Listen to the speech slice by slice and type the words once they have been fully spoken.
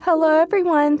Hello,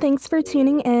 everyone. Thanks for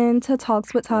tuning in to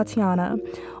Talks with Tatiana.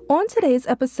 On today's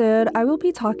episode, I will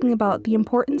be talking about the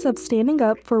importance of standing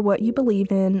up for what you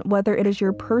believe in, whether it is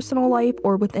your personal life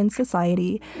or within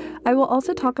society. I will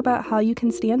also talk about how you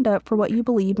can stand up for what you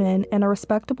believe in a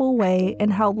respectable way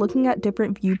and how looking at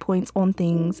different viewpoints on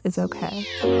things is okay.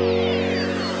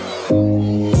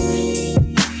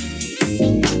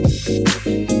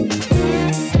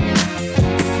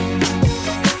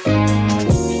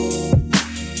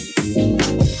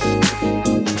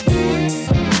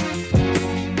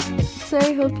 So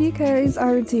I hope you guys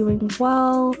are doing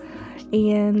well,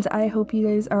 and I hope you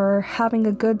guys are having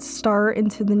a good start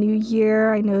into the new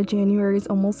year. I know January is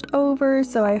almost over,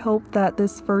 so I hope that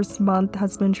this first month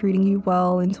has been treating you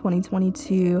well in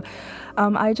 2022.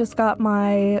 I just got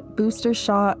my booster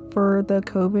shot for the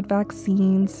COVID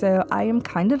vaccine, so I am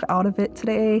kind of out of it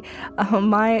today.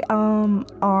 My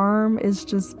arm is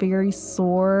just very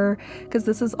sore because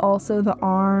this is also the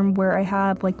arm where I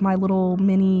had like my little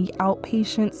mini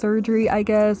outpatient surgery, I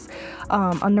guess,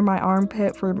 under my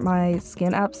armpit for my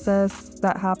skin abscess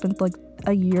that happened like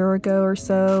a year ago or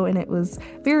so, and it was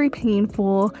very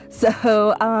painful.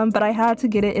 So but I had to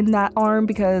get it in that arm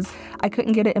because I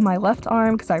couldn't get it in my left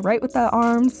arm because I write with that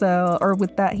arm, or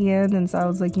with that hand, and so I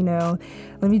was like,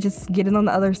 let me just get it on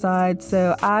the other side.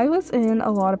 So I was in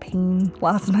a lot of pain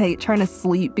last night trying to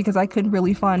sleep because I couldn't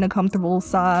really find a comfortable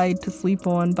side to sleep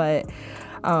on, but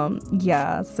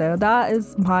so that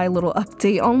is my little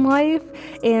update on life.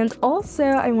 And also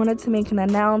I wanted to make an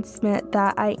announcement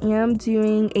that I am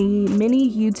doing a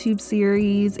mini YouTube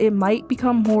series. It might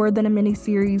become more than a mini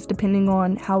series depending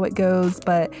on how it goes,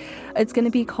 but it's going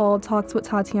to be called Talks with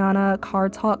Tatiana Car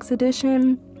Talks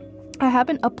Edition. I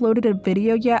haven't uploaded a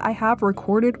video yet. I have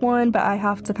recorded one, but I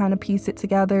have to kind of piece it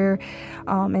together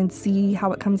and see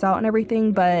how it comes out and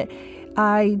everything. But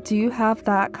I do have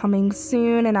that coming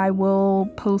soon, and I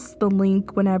will post the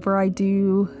link whenever I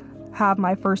do have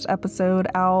my first episode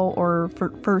out or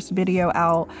first video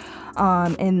out.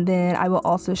 And then I will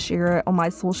also share it on my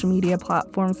social media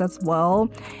platforms as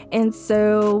well. And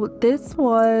so this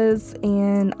was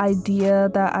an idea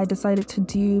that I decided to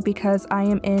do because I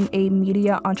am in a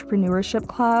media entrepreneurship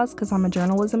class because I'm a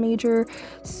journalism major.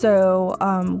 So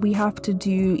we have to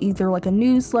do either like a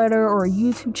newsletter or a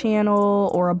YouTube channel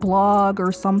or a blog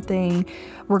or something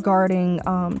regarding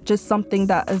just something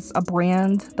that is a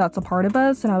brand that's a part of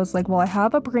us. And I was like, well, I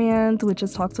have a brand, which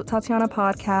is Talks with Tatiana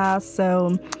podcast.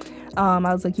 So I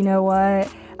was like, you know what?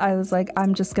 I was like,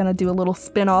 I'm just going to do a little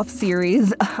spin-off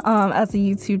series as a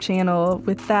YouTube channel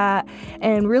with that.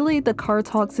 And really the Car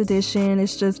Talks edition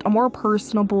is just a more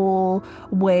personable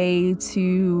way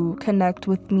to connect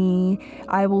with me.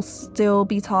 I will still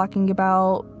be talking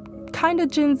about kind of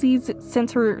Gen Z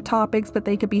centered topics, but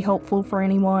they could be helpful for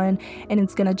anyone. And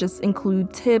it's going to just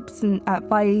include tips and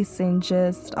advice and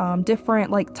just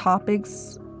different like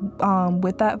topics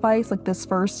with that advice. Like this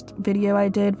first video I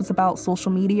did was about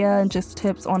social media and just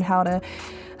tips on how to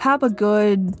have a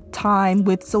good time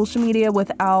with social media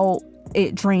without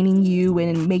it draining you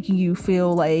and making you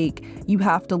feel like you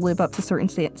have to live up to certain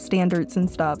standards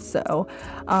and stuff. So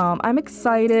I'm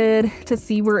excited to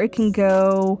see where it can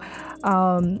go.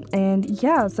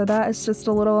 So that is just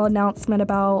a little announcement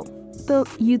about the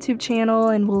YouTube channel,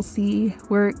 and we'll see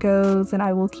where it goes, and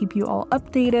I will keep you all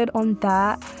updated on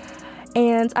that.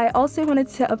 And I also wanted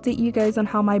to update you guys on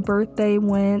how my birthday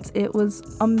went. It was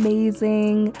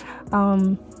amazing.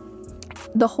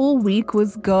 The whole week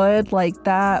was good. Like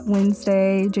that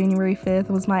Wednesday, January 5th,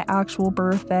 was my actual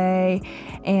birthday,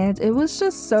 and it was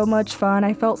just so much fun.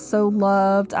 I felt so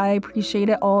loved. I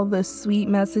appreciated all the sweet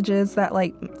messages that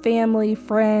like family,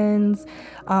 friends,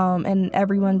 and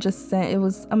everyone just sent. It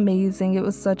was amazing. It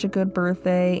was such a good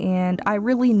birthday, and I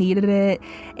really needed it.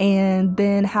 And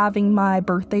then having my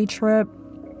birthday trip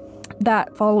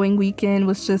that following weekend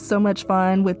was just so much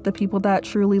fun with the people that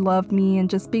truly loved me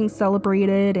and just being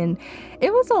celebrated, and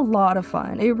it was a lot of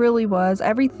fun. It really was.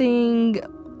 Everything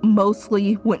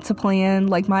mostly went to plan.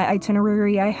 Like my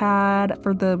itinerary I had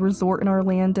for the resort in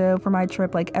Orlando for my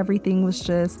trip, like everything was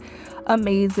just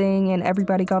amazing, and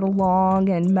everybody got along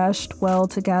and meshed well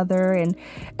together, and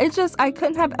I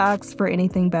couldn't have asked for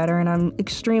anything better, and I'm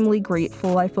extremely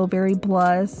grateful. I feel very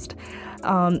blessed.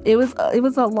 It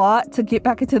was a lot to get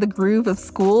back into the groove of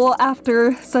school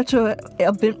after such a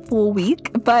eventful week,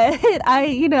 but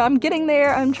I'm getting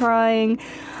there. I'm trying.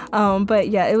 But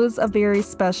yeah, it was a very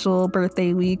special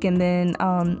birthday week. And then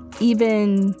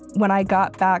even when I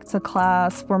got back to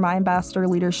class for my ambassador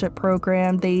leadership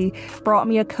program, they brought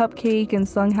me a cupcake and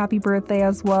sung happy birthday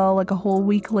as well, like a whole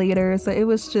week later. So it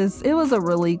was a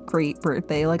really great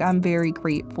birthday. Like, I'm very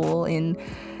grateful. And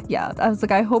yeah, I was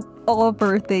like, I hope all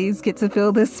birthdays get to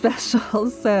feel this special.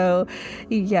 So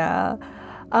yeah.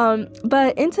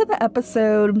 But into the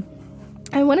episode,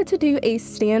 I wanted to do a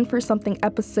Stand for Something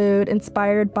episode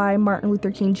inspired by Martin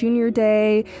Luther King Jr.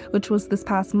 Day, which was this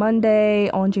past Monday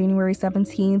on January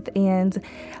 17th. And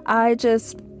I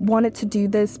just wanted to do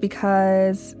this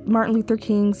because Martin Luther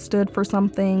King stood for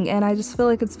something, and I just feel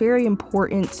like it's very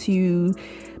important to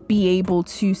be able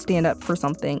to stand up for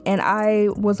something. And I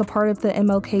was a part of the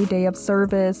MLK Day of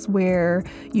Service, where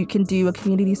you can do a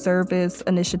community service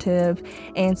initiative.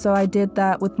 And so I did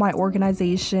that with my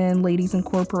organization, Ladies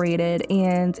Incorporated,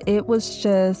 and it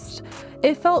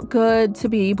felt good to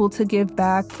be able to give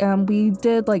back. We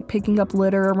did like picking up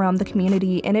litter around the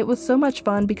community, and it was so much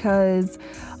fun because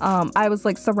I was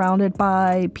like surrounded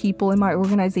by people in my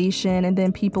organization and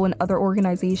then people in other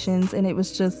organizations, and it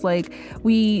was just like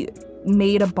we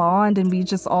made a bond, and we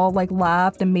just all like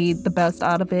laughed and made the best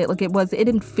out of it. Like it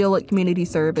didn't feel like community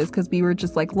service because we were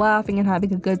just like laughing and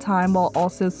having a good time while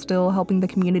also still helping the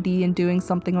community and doing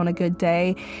something on a good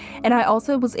day. And I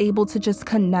also was able to just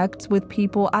connect with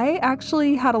people. I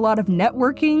actually had a lot of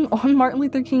networking on Martin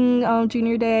Luther King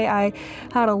Jr. Day. I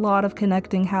had a lot of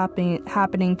connecting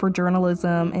happening for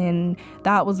journalism, and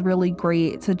that was really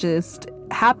great to just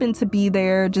happen to be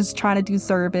there just trying to do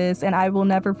service. And I will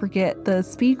never forget the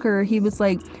speaker. He was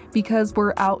like, because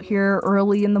we're out here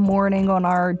early in the morning on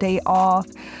our day off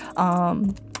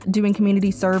doing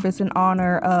community service in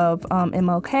honor of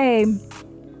MLK,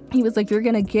 he was like, you're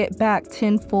gonna get back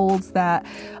tenfolds that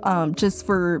just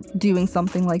for doing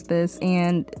something like this.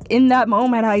 And in that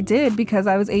moment I did, because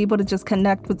I was able to just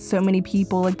connect with so many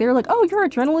people. Like they're like, oh, you're a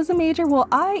journalism major? Well,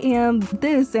 I am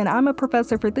this, and I'm a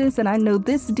professor for this, and I know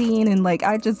this dean, and like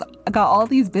I just got all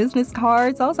these business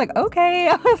cards. I was like, okay.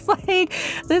 I was like,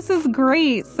 this is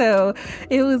great. So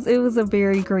it was a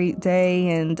very great day,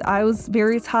 and I was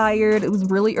very tired. It was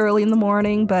really early in the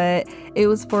morning, but it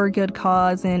was for a good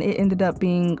cause, and it ended up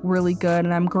being really good,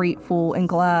 and I'm grateful and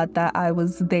glad that I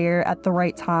was there at the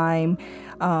right time.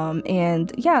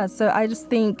 And yeah, so I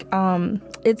just think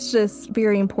it's just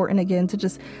very important, again, to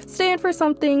just stand for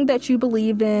something that you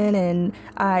believe in. And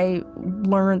I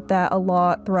learned that a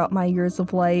lot throughout my years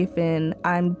of life, and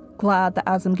I'm glad that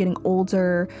as I'm getting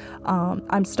older,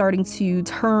 I'm starting to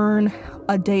turn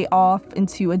a day off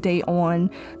into a day on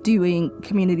doing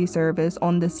community service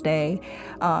on this day.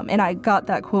 And I got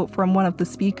that quote from one of the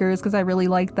speakers because I really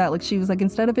liked that. Like she was like,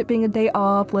 instead of it being a day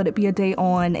off, let it be a day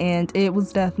on. And it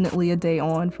was definitely a day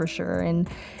on for sure. And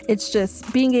it's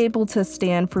just being able to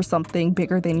stand for something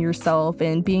bigger than yourself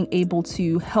and being able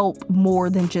to help more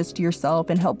than just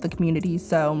yourself and help the community.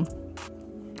 So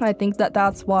I think that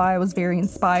that's why I was very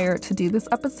inspired to do this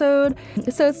episode.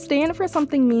 So stand for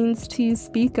something means to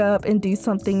speak up and do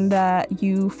something that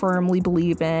you firmly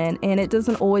believe in. And it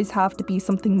doesn't always have to be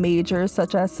something major,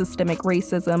 such as systemic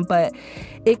racism, but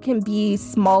it can be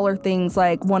smaller things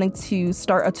like wanting to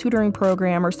start a tutoring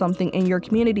program or something in your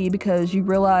community because you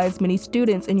realize many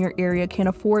students in your area can't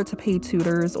afford to pay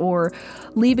tutors, or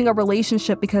leaving a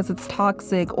relationship because it's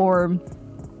toxic, or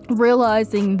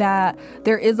realizing that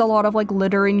there is a lot of like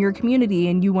litter in your community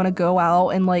and you want to go out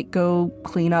and like go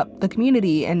clean up the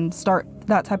community and start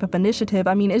that type of initiative.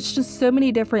 I mean, it's just so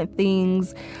many different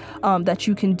things that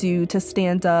you can do to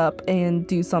stand up and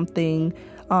do something.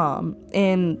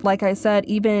 And like I said,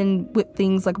 even with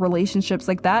things like relationships,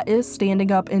 like that is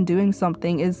standing up and doing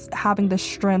something, is having the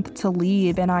strength to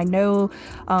leave. And I know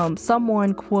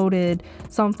someone quoted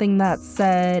something that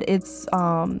said it's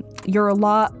you're a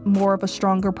lot more of a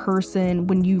stronger person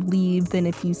when you leave than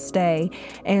if you stay.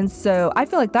 And so I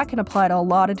feel like that can apply to a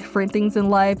lot of different things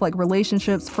in life, like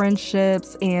relationships,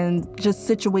 friendships, and just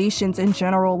situations in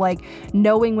general, like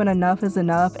knowing when enough is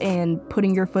enough and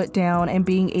putting your foot down and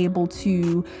being able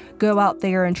to go out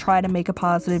there and try to make a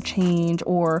positive change,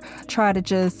 or try to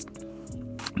just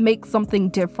make something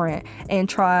different and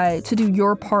try to do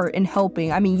your part in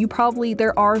helping. I mean,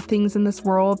 there are things in this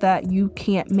world that you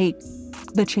can't make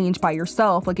the change by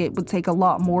yourself. Like it would take a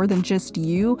lot more than just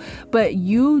you, but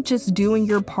you just doing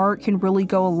your part can really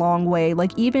go a long way.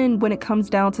 Like even when it comes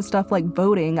down to stuff like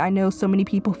voting, I know so many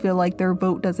people feel like their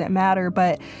vote doesn't matter,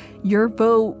 but your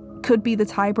vote could be the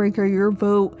tiebreaker. Your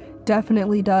vote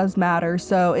definitely does matter.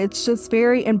 So it's just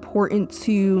very important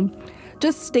to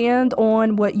just stand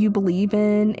on what you believe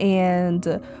in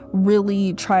and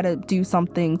really try to do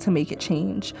something to make it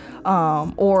change,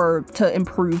 or to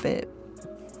improve it.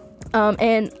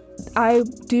 And I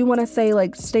do want to say,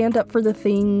 like, stand up for the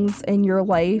things in your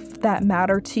life that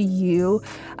matter to you.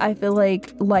 I feel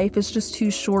like life is just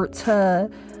too short to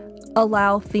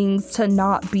allow things to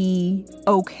not be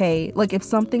okay. Like if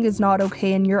something is not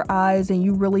okay in your eyes and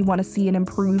you really want to see an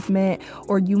improvement,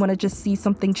 or you want to just see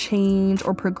something change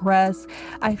or progress,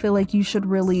 I feel like you should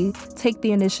really take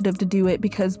the initiative to do it,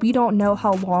 because we don't know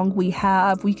how long we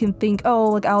have. We can think, oh,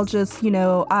 like I'll just,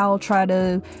 I'll try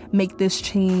to make this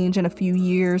change in a few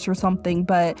years or something,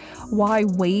 but why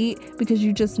wait? Because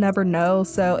you just never know.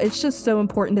 So it's just so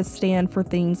important to stand for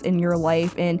things in your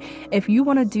life. And if you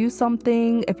want to do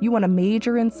something, if you want to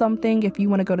major in something, if you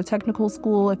want to go to technical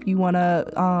school, if you want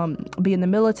to be in the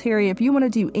military, if you want to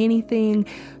do anything,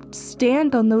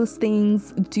 stand on those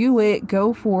things, do it,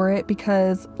 go for it,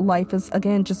 because life is,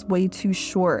 again, just way too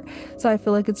short. So I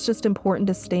feel like it's just important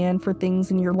to stand for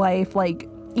things in your life, like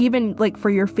even like for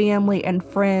your family and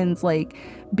friends, like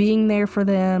being there for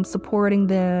them, supporting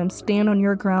them, stand on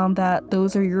your ground that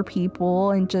those are your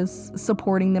people, and just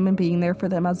supporting them and being there for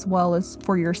them as well as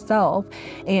for yourself.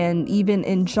 And even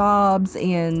in jobs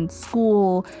and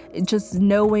school, just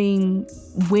knowing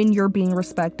when you're being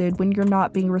respected, when you're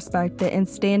not being respected, and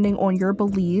standing on your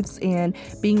beliefs and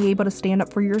being able to stand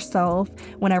up for yourself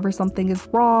whenever something is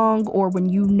wrong, or when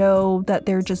you know that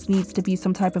there just needs to be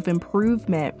some type of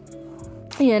improvement.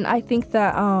 And I think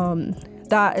that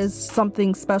that is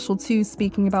something special too,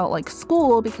 speaking about like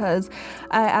school, because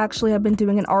I actually have been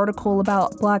doing an article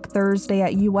about Black Thursday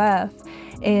at UF,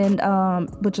 and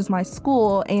which is my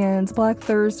school. And Black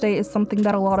Thursday is something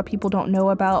that a lot of people don't know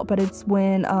about, but it's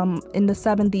when in the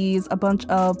 70s a bunch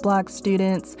of Black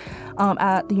students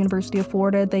at the University of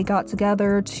Florida, they got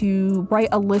together to write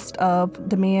a list of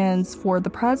demands for the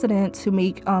president to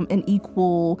make an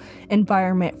equal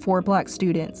environment for Black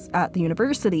students at the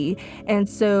university. And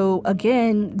so again,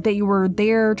 they were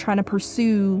there trying to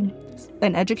pursue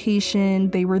an education.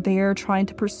 They were there trying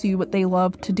to pursue what they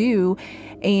love to do,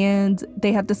 and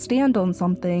they had to stand on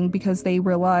something because they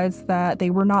realized that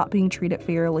they were not being treated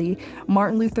fairly.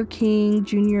 Martin Luther King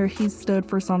Jr., he stood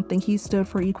for something. He stood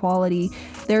for equality.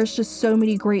 There's just so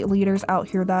many great leaders out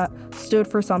here that stood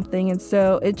for something. And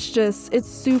so it's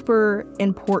super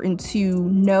important to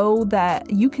know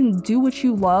that you can do what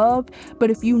you love,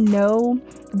 but if you know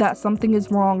that something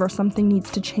is wrong or something needs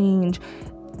to change,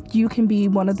 you can be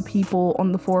one of the people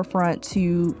on the forefront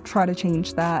to try to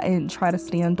change that and try to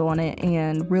stand on it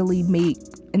and really make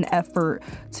an effort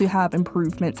to have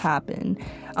improvements happen.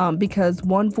 Because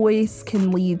one voice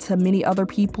can lead to many other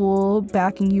people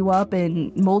backing you up,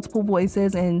 and multiple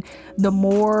voices, and the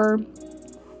more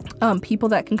people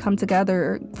that can come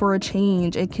together for a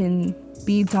change, it can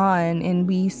be done. And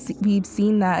we've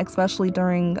seen that, especially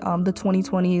during the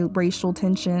 2020 racial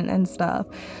tension and stuff.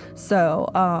 So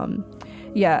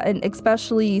yeah, and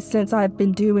especially since I've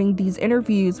been doing these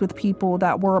interviews with people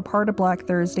that were a part of Black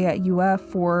Thursday at UF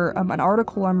for an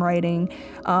article I'm writing,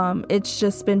 it's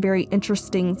just been very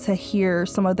interesting to hear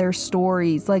some of their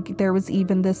stories. Like there was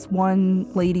even this one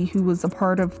lady who was a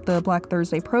part of the Black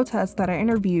Thursday protest that I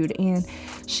interviewed, and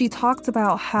she talked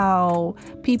about how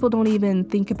people don't even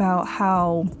think about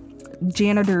how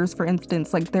janitors, for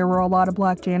instance, like there were a lot of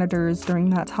Black janitors during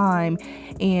that time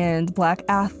and Black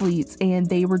athletes, and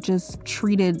they were just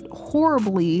treated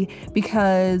horribly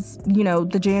because,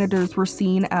 the janitors were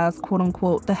seen as quote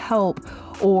unquote the help,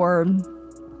 or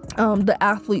the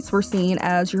athletes were seen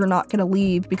as, you're not going to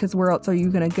leave because where else are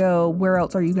you going to go? Where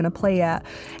else are you going to play at?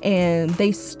 And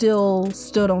they still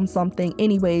stood on something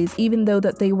anyways, even though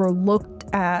that they were looked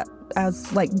at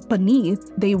as like beneath,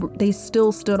 they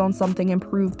still stood on something and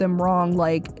proved them wrong.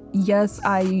 Like, yes,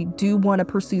 I do want to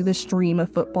pursue this dream of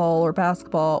football or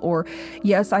basketball, or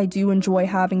yes, I do enjoy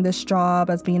having this job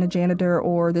as being a janitor,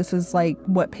 or this is like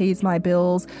what pays my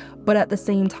bills, but at the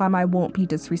same time I won't be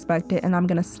disrespected and I'm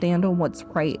going to stand on what's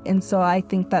right. And so I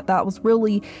think that was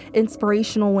really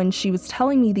inspirational when she was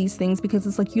telling me these things, because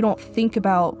it's like you don't think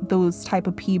about those type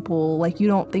of people. Like you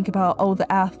don't think about, the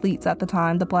athletes at the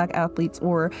time, the Black athletes,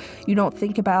 or you don't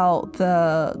think about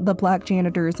the Black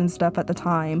janitors and stuff at the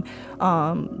time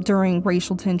during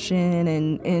racial tension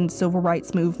and civil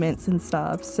rights movements and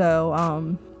stuff.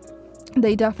 So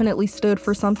they definitely stood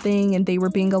for something, and they were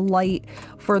being a light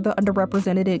for the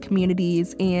underrepresented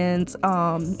communities. And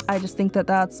I just think that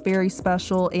that's very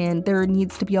special, and there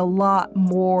needs to be a lot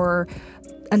more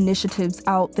initiatives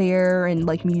out there, and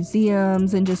like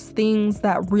museums and just things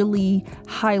that really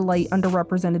highlight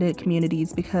underrepresented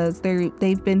communities, because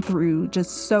they've been through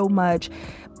just so much.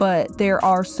 But there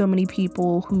are so many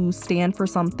people who stand for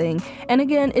something. And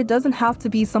again, it doesn't have to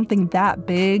be something that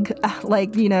big,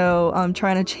 like, trying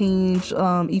to change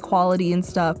equality and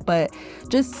stuff. But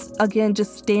just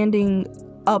standing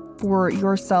up for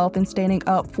yourself and standing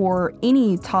up for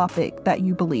any topic that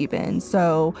you believe in.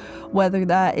 So whether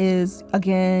that is,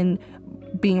 again,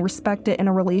 being respected in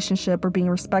a relationship or being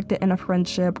respected in a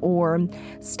friendship, or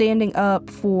standing up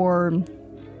for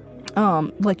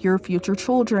like your future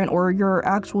children or your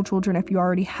actual children if you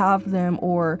already have them,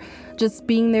 or just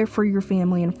being there for your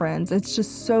family and friends. It's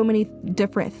just so many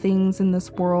different things in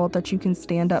this world that you can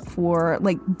stand up for.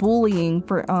 Like bullying,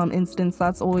 for instance,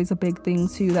 that's always a big thing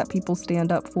too that people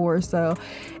stand up for. So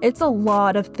it's a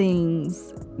lot of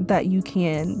things that you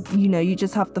can, you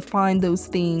just have to find those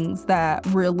things that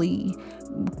really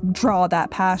draw that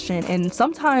passion. And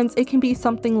sometimes it can be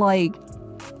something like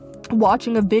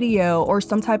watching a video or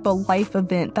some type of life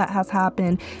event that has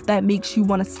happened that makes you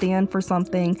want to stand for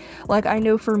something. Like, I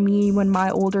know for me, when my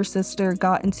older sister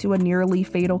got into a nearly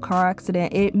fatal car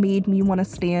accident, it made me want to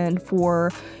stand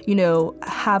for,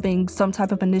 having some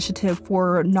type of initiative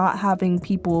for not having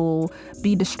people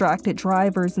be distracted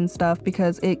drivers and stuff,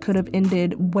 because it could have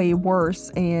ended way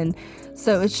worse. And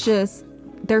so it's just,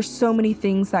 there's so many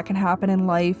things that can happen in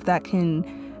life that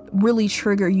can really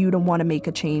trigger you to want to make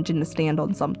a change and to stand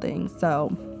on something. So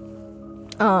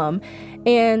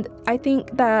and I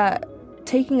think that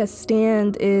taking a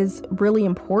stand is really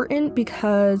important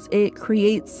because it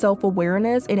creates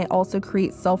self-awareness, and it also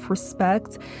creates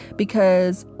self-respect,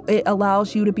 because it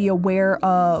allows you to be aware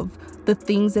of the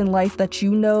things in life that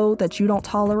you know that you don't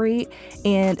tolerate,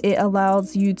 and it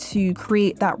allows you to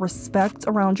create that respect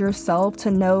around yourself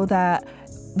to know that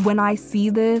when I see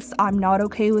this, I'm not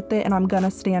okay with it, and I'm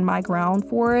gonna stand my ground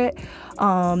for it.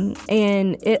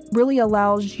 And it really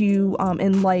allows you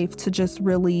in life to just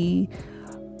really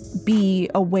be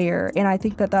aware. And I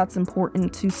think that that's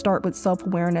important, to start with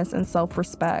self-awareness and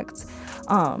self-respect.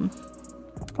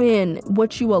 And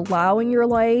what you allow in your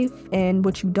life and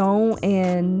what you don't,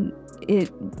 and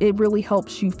it really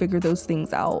helps you figure those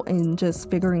things out, and just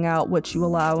figuring out what you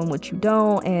allow and what you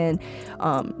don't. And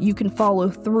you can follow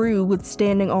through with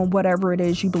standing on whatever it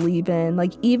is you believe in,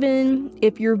 like even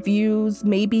if your views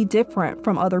may be different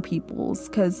from other people's,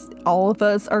 because all of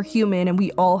us are human and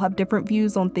we all have different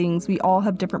views on things. We all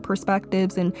have different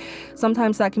perspectives, and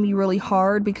sometimes that can be really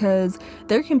hard, because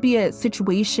there can be a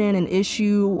situation, an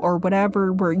issue, or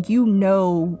whatever where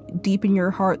deep in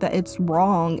your heart that it's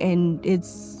wrong, and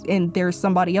there's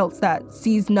somebody else that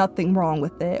sees nothing wrong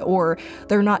with it, or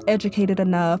they're not educated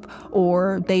enough,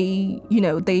 or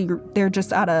they're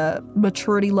just at a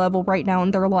maturity level right now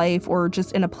in their life, or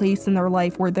just in a place in their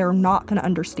life where they're not going to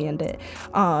understand it.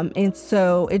 And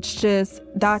so it's just,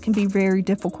 that can be very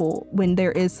difficult when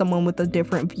there is someone with a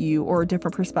different view or a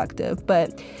different perspective.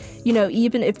 But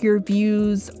even if your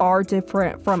views are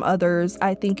different from others,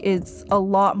 I think it's a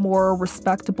lot more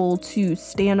respectable to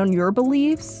stand on your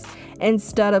beliefs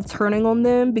instead of turning on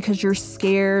them because you're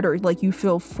scared or like you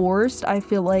feel forced. I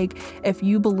feel like if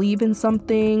you believe in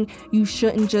something, you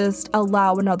shouldn't just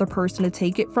allow another person to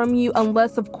take it from you,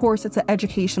 unless of course it's an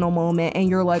educational moment and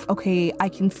you're like, okay, I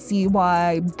can see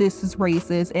why this is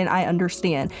racist and I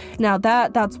understand. Now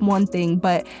that's one thing,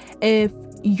 but if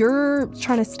you're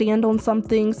trying to stand on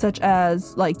something such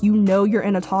as like, you're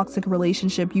in a toxic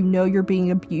relationship, you're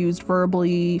being abused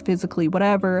verbally, physically,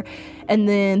 whatever, and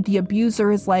then the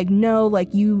abuser is like, no,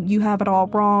 like you have it all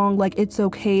wrong, like it's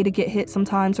okay to get hit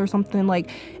sometimes or something, like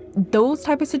those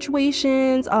type of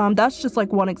situations, that's just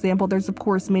like one example. There's of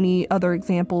course many other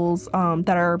examples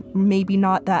that are maybe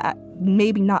not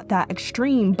that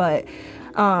extreme, but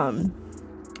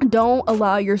don't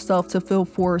allow yourself to feel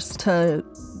forced to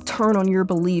turn on your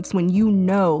beliefs when you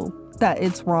know that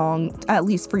it's wrong, at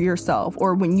least for yourself,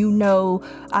 or when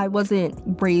I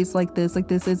wasn't raised like this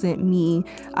isn't me,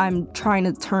 I'm trying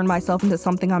to turn myself into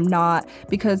something I'm not,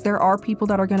 because there are people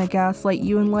that are going to gaslight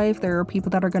you in life, there are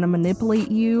people that are going to manipulate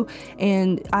you,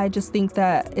 and I just think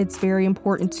that it's very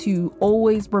important to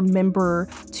always remember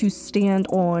to stand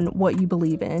on what you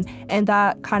believe in. And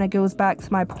that kind of goes back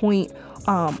to my point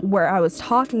where I was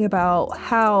talking about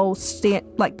how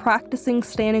practicing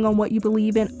standing on what you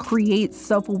believe in creates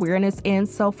self-awareness and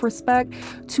self-respect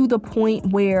to the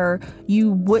point where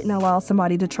you wouldn't allow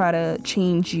somebody to try to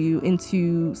change you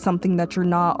into something that you're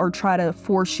not, or try to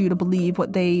force you to believe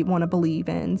what they want to believe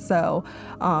in. So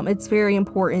it's very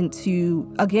important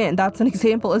to, again, that's an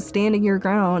example of standing your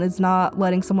ground, is not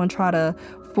letting someone try to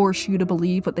force you to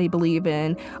believe what they believe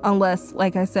in, unless,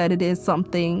 like I said, it is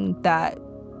something that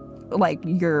like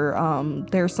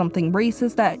there's something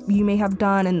racist that you may have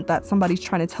done and that somebody's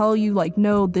trying to tell you like,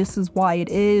 no, this is why it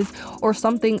is, or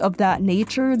something of that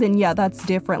nature, then yeah, that's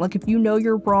different. Like if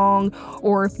you're wrong,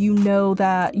 or if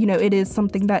that it is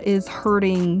something that is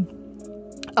hurting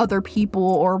other people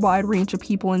or wide range of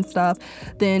people and stuff,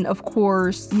 then of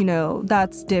course, you know,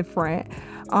 that's different.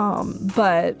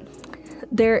 But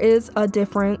there is a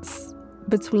difference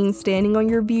between standing on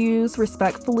your views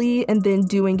respectfully and then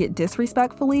doing it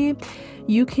disrespectfully.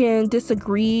 You can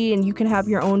disagree and you can have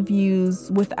your own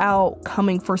views without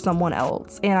coming for someone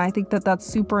else. And I think that that's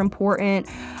super important.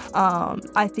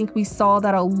 I think we saw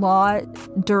that a lot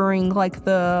during like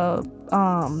the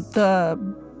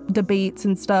debates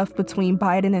and stuff between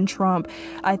Biden and Trump.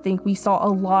 I think we saw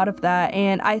a lot of that.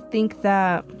 And I think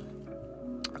that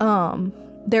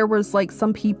there was like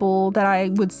some people that I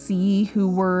would see who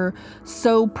were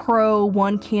so pro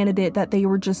one candidate that they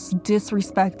were just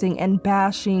disrespecting and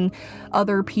bashing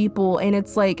other people. And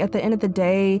it's like, at the end of the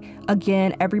day,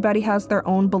 again, everybody has their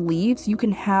own beliefs. You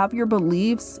can have your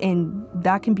beliefs and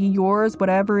that can be yours,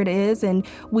 whatever it is. And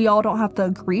we all don't have to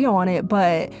agree on it,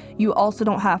 but you also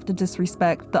don't have to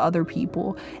disrespect the other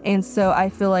people. And so I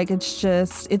feel like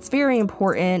it's very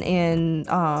important.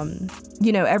 And,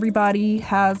 you know, everybody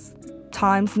has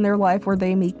times in their life where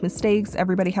they make mistakes.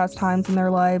 Everybody has times in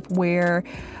their life where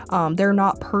they're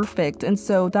not perfect. And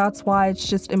so that's why it's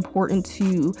just important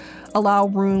to allow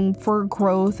room for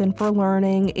growth and for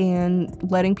learning and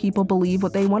letting people believe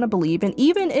what they want to believe. And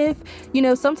even if, you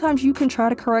know, sometimes you can try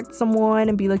to correct someone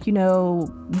and be like, you know,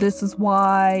 this is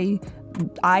why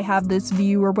I have this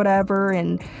view or whatever.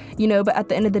 And, you know, but at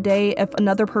the end of the day, if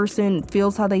another person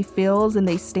feels how they feels and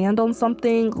they stand on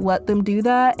something, let them do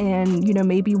that. And, you know,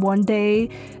 maybe one day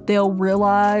they'll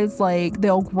realize, like,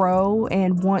 they'll grow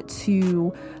and want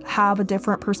to have a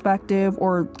different perspective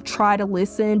or try to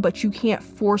listen, but you can't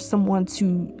force someone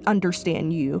to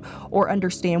understand you or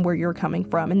understand where you're coming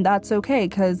from. And that's okay,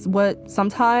 because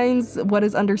sometimes what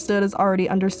is understood is already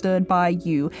understood by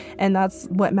you, and that's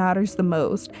what matters the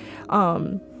most.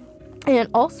 And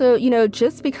also, you know,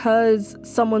 just because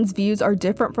someone's views are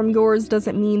different from yours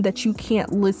doesn't mean that you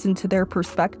can't listen to their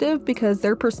perspective, because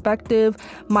their perspective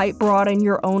might broaden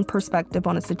your own perspective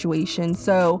on a situation.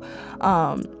 So,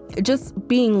 just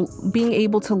being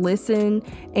able to listen,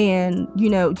 and, you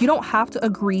know, you don't have to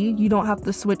agree, you don't have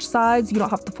to switch sides, you don't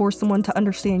have to force someone to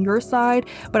understand your side,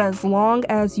 but as long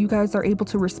as you guys are able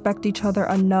to respect each other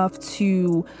enough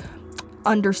to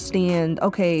understand,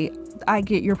 okay, I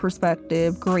get your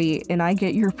perspective, great, and I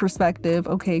get your perspective,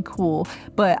 okay, cool,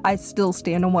 but I still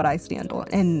stand on what I stand on.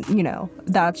 And, you know,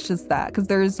 that's just that, because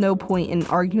there is no point in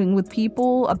arguing with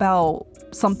people about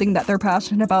something that they're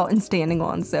passionate about and standing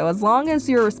on. So as long as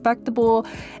you're respectable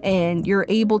and you're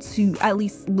able to at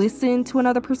least listen to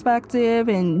another perspective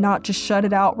and not just shut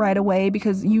it out right away,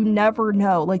 because you never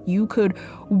know, like, you could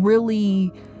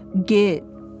really get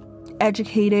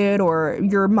educated, or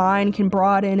your mind can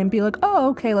broaden and be like, oh,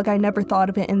 okay, like, I never thought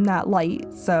of it in that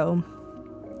light. So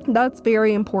that's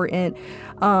very important.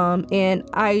 And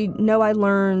I know I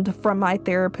learned from my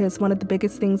therapist, one of the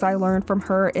biggest things I learned from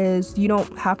her is you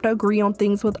don't have to agree on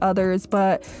things with others,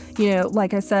 but, you know,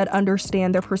 like I said,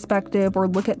 understand their perspective or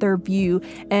look at their view.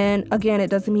 And again, it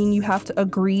doesn't mean you have to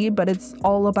agree, but it's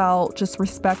all about just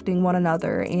respecting one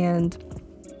another. And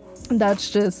that's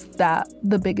just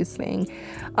the biggest thing.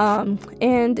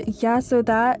 And yeah, so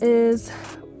that is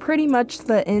pretty much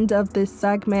the end of this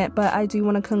segment, but I do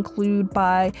want to conclude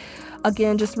by,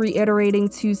 again, just reiterating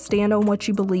to stand on what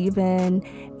you believe in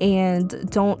and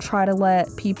don't try to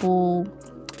let people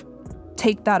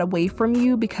take that away from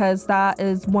you, because that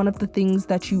is one of the things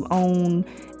that you own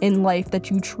in life,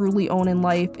 that you truly own in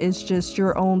life, is just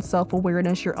your own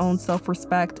self-awareness, your own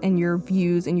self-respect, and your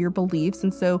views and your beliefs.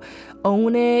 And so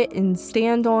own it and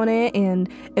stand on it. And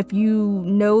if you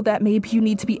know that maybe you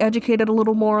need to be educated a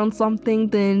little more on something,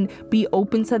 then be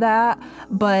open to that.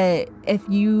 But if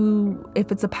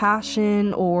it's a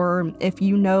passion, or if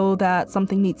you know that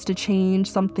something needs to change,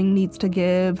 something needs to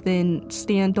give, then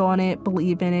stand on it,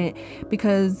 believe in it,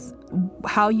 because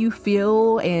how you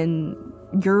feel and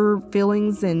your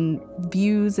feelings and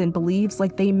views and beliefs,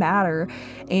 like, they matter,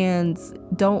 and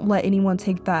don't let anyone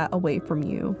take that away from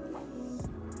you.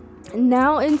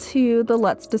 Now into the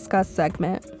Let's Discuss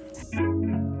segment.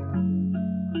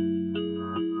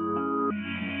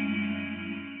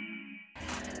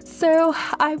 So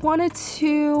I wanted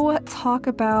to talk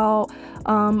about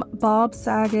Bob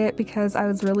Saget, because I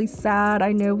was really sad.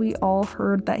 I know we all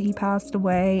heard that he passed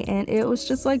away, and it was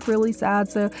just, like, really sad.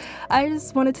 So I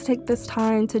just wanted to take this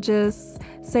time to just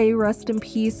say rest in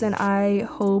peace, and I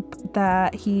hope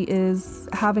that he is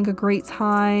having a great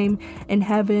time in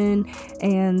heaven.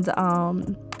 And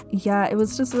yeah, it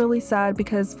was just really sad,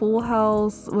 because Full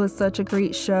House was such a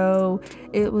great show.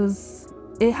 It was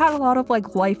it had a lot of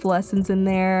like life lessons in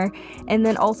there. And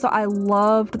then also I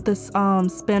loved this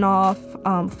spin-off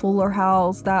Fuller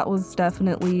House. That was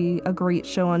definitely a great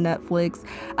show on Netflix.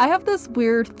 I have this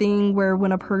weird thing where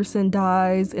when a person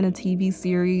dies in a TV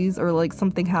series or like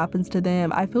something happens to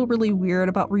them, I feel really weird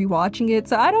about rewatching it.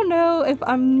 So I don't know if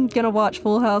I'm gonna watch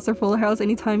Full House or Fuller House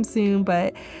anytime soon,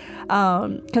 but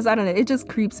because I don't know, it just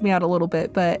creeps me out a little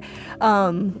bit. But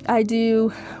I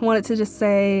did want to just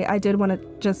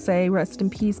say rest in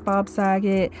peace, Bob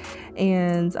Saget.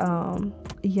 And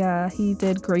yeah, he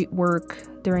did great work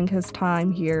during his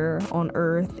time here on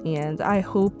Earth, and I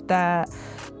hope that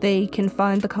they can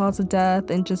find the cause of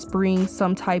death and just bring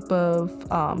some type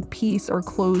of peace or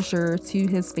closure to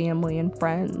his family and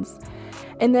friends.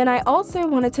 And then I also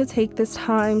wanted to take this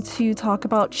time to talk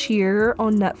about Cheer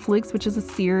on Netflix, which is a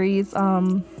series.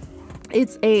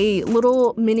 It's a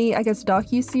little mini, I guess,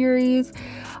 docu-series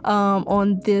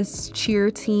on this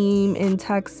cheer team in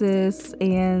Texas.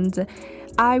 And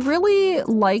I really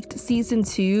liked season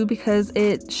 2 because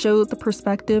it showed the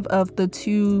perspective of the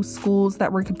two schools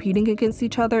that were competing against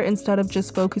each other instead of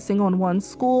just focusing on one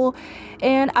school.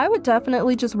 And I would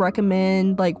definitely just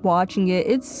recommend like watching it.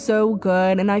 It's so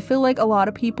good. And I feel like a lot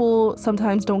of people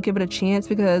sometimes don't give it a chance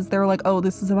because they're like, oh,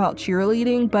 this is about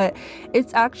cheerleading, but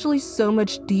it's actually so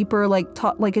much deeper. Like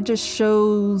it just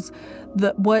shows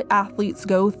what athletes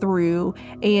go through,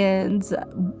 and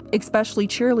especially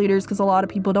cheerleaders, because a lot of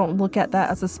people don't look at that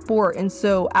as a sport. And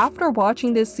so after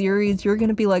watching this series, you're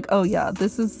gonna be like, oh yeah,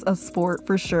 this is a sport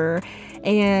for sure.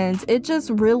 And it just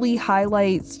really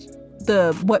highlights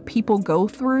what people go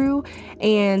through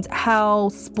and how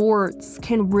sports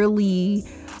can really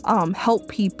help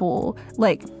people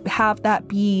like have that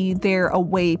be their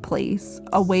away place,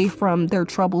 away from their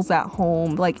troubles at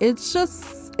home. Like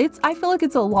I feel like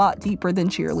it's a lot deeper than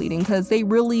cheerleading, because they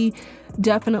really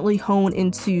definitely hone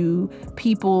into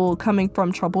people coming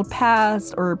from troubled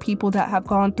past or people that have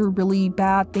gone through really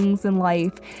bad things in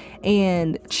life,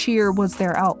 and cheer was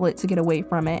their outlet to get away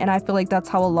from it. And I feel like that's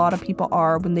how a lot of people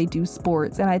are when they do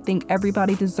sports, and I think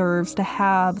everybody deserves to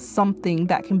have something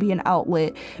that can be an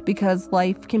outlet, because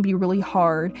life can be really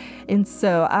hard. And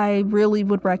so I really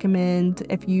would recommend,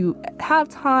 if you have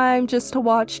time, just to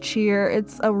watch Cheer.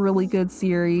 It's a really good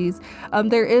series.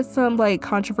 There is some like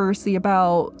controversy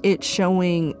about it showing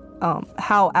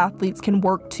how athletes can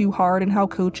work too hard and how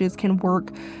coaches can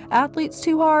work athletes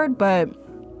too hard, but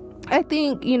I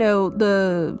think, you know,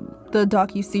 the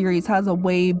docu-series has a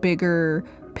way bigger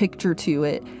picture to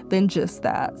it than just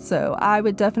that. So I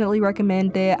would definitely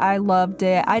recommend it. I loved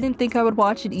it. I didn't think I would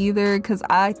watch it either, because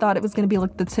I thought it was going to be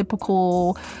like the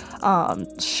typical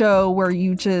show where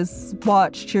you just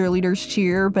watch cheerleaders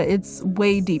cheer, but it's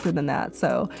way deeper than that.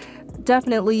 So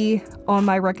definitely on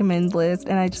my recommend list,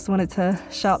 and I just wanted to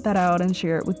shout that out and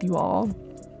share it with you all.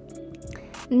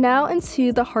 Now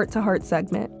into the heart to heart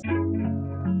segment.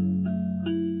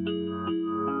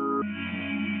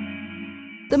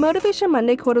 The Motivation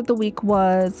Monday quote of the week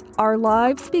was, "Our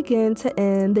lives begin to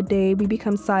end the day we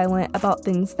become silent about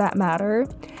things that matter."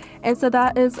 And so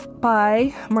that is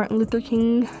by Martin Luther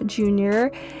King Jr.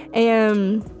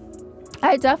 And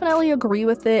I definitely agree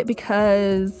with it,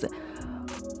 because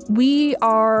we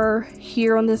are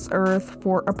here on this earth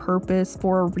for a purpose,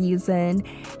 for a reason,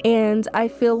 and I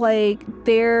feel like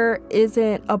there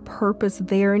isn't a purpose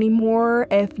there anymore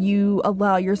if you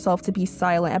allow yourself to be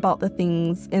silent about the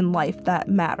things in life that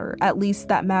matter, at least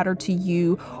that matter to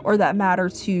you or that matter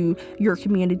to your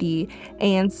community.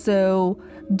 And so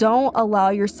don't allow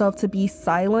yourself to be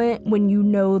silent when you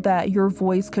know that your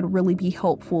voice could really be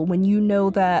helpful, when you know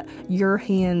that your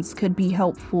hands could be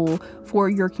helpful for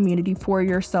your community, for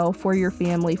yourself, for your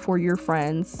family, for your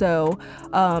friends. So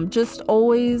just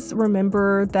always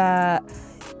remember that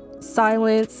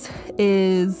silence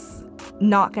is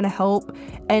not going to help,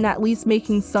 and at least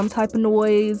making some type of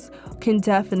noise can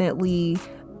definitely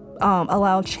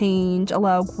allow change,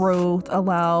 allow growth,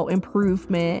 allow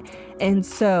improvement. And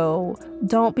so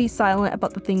don't be silent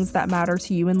about the things that matter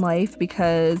to you in life,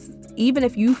 because even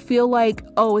if you feel like,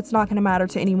 oh, it's not going to matter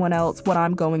to anyone else what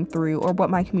I'm going through or what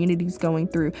my community's going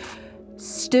through,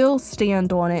 still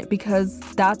stand on it, because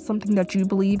that's something that you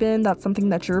believe in, that's something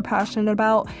that you're passionate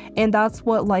about, and that's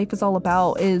what life is all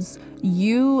about, is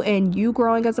you and you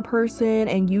growing as a person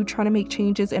and you trying to make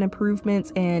changes and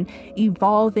improvements and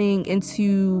evolving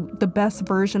into the best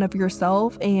version of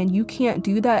yourself. And you can't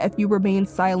do that if you remain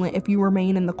silent, if you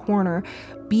remain in the corner.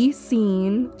 Be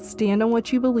seen, stand on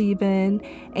what you believe in,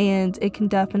 and it can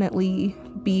definitely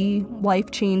be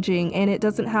life-changing, and it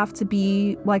doesn't have to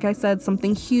be, like I said,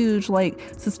 something huge like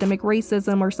systemic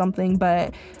racism or something,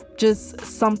 but just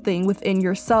something within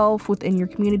yourself, within your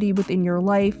community, within your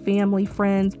life, family,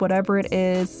 friends, whatever it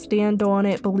is. Stand on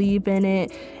it, believe in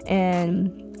it,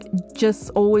 and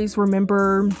just always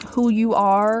remember who you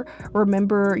are,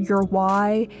 remember your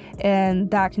why, and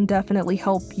that can definitely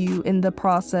help you in the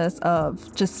process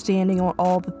of just standing on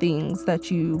all the things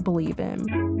that you believe in.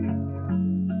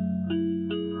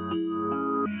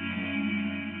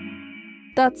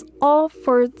 That's all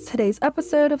for today's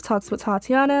episode of Talks with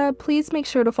Tatiana. Please make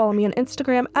sure to follow me on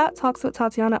Instagram at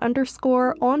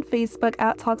TalksWithTatiana_, on Facebook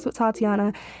at Talks with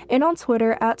Tatiana, and on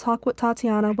Twitter at Talk with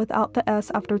Tatiana without the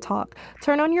S after talk.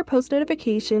 Turn on your post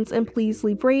notifications and please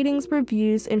leave ratings,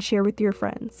 reviews, and share with your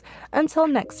friends. Until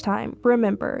next time,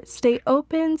 remember, stay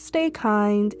open, stay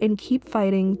kind, and keep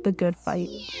fighting the good fight.